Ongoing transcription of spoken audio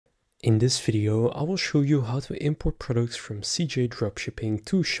In this video, I will show you how to import products from CJ Dropshipping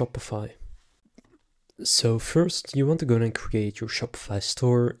to Shopify. So first, you want to go and create your Shopify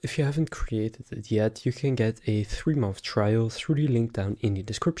store. If you haven't created it yet, you can get a 3-month trial through the link down in the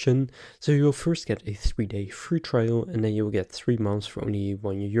description. So you'll first get a 3-day free trial, and then you'll get 3 months for only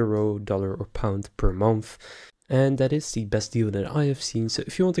 €1, dollar or pound per month. And that is the best deal that I have seen, so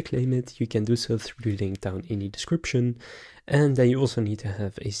if you want to claim it, you can do so through the link down in the description. And then you also need to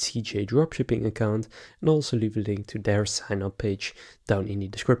have a CJ Dropshipping account, and also leave a link to their sign up page down in the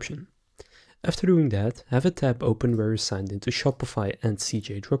description. After doing that, have a tab open where you're signed into Shopify and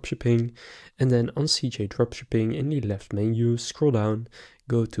CJ Dropshipping, and then on CJ Dropshipping in the left menu, scroll down,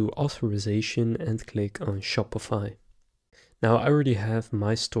 go to Authorization and click on Shopify. Now I already have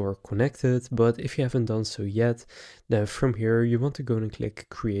my store connected, but if you haven't done so yet, then from here you want to go and click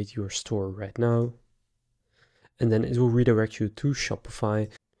Create Your Store right now. And then it will redirect you to Shopify.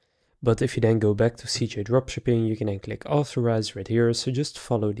 But if you then go back to CJ Dropshipping, you can then click Authorize right here. So just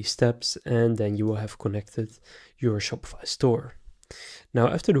follow these steps and then you will have connected your Shopify store. Now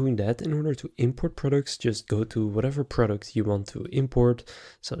after doing that, in order to import products, just go to whatever product you want to import.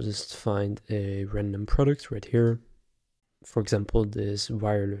 So just find a random product right here. For example, this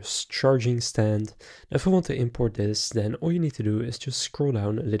wireless charging stand. Now, if I want to import this, then all you need to do is just scroll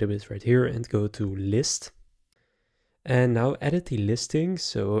down a little bit right here and go to list. And now edit the listing,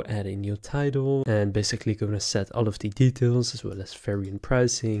 so add a new title and basically going to set all of the details as well as variant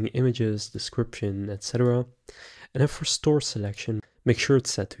pricing, images, description, etc. And then for store selection, make sure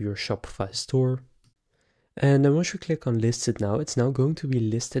it's set to your Shopify store. And then once you click on listed now, it's now going to be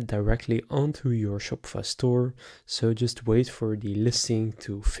listed directly onto your Shopify store. So just wait for the listing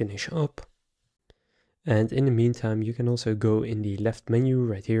to finish up. And in the meantime, you can also go in the left menu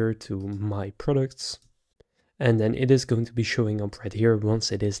right here to My Products. And then it is going to be showing up right here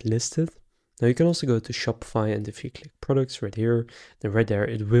once it is listed. Now you can also go to Shopify, and if you click products right here, then right there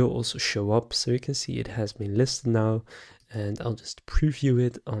it will also show up. So you can see it has been listed now. And I'll just preview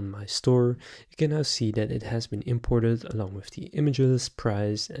it on my store. You can now see that it has been imported along with the images,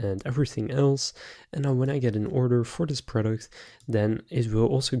 price, and everything else. And now when I get an order for this product, then it will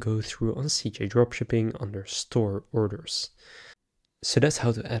also go through on CJ Dropshipping under store orders. So that's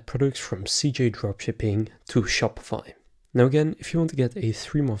how to add products from CJ Dropshipping to Shopify. Now again, if you want to get a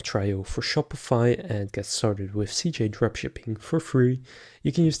 3-month trial for Shopify and get started with CJ Dropshipping for free,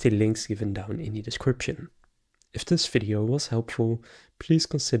 you can use the links given down in the description. If this video was helpful, please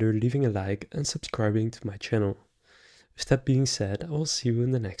consider leaving a like and subscribing to my channel. With that being said, I will see you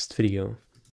in the next video.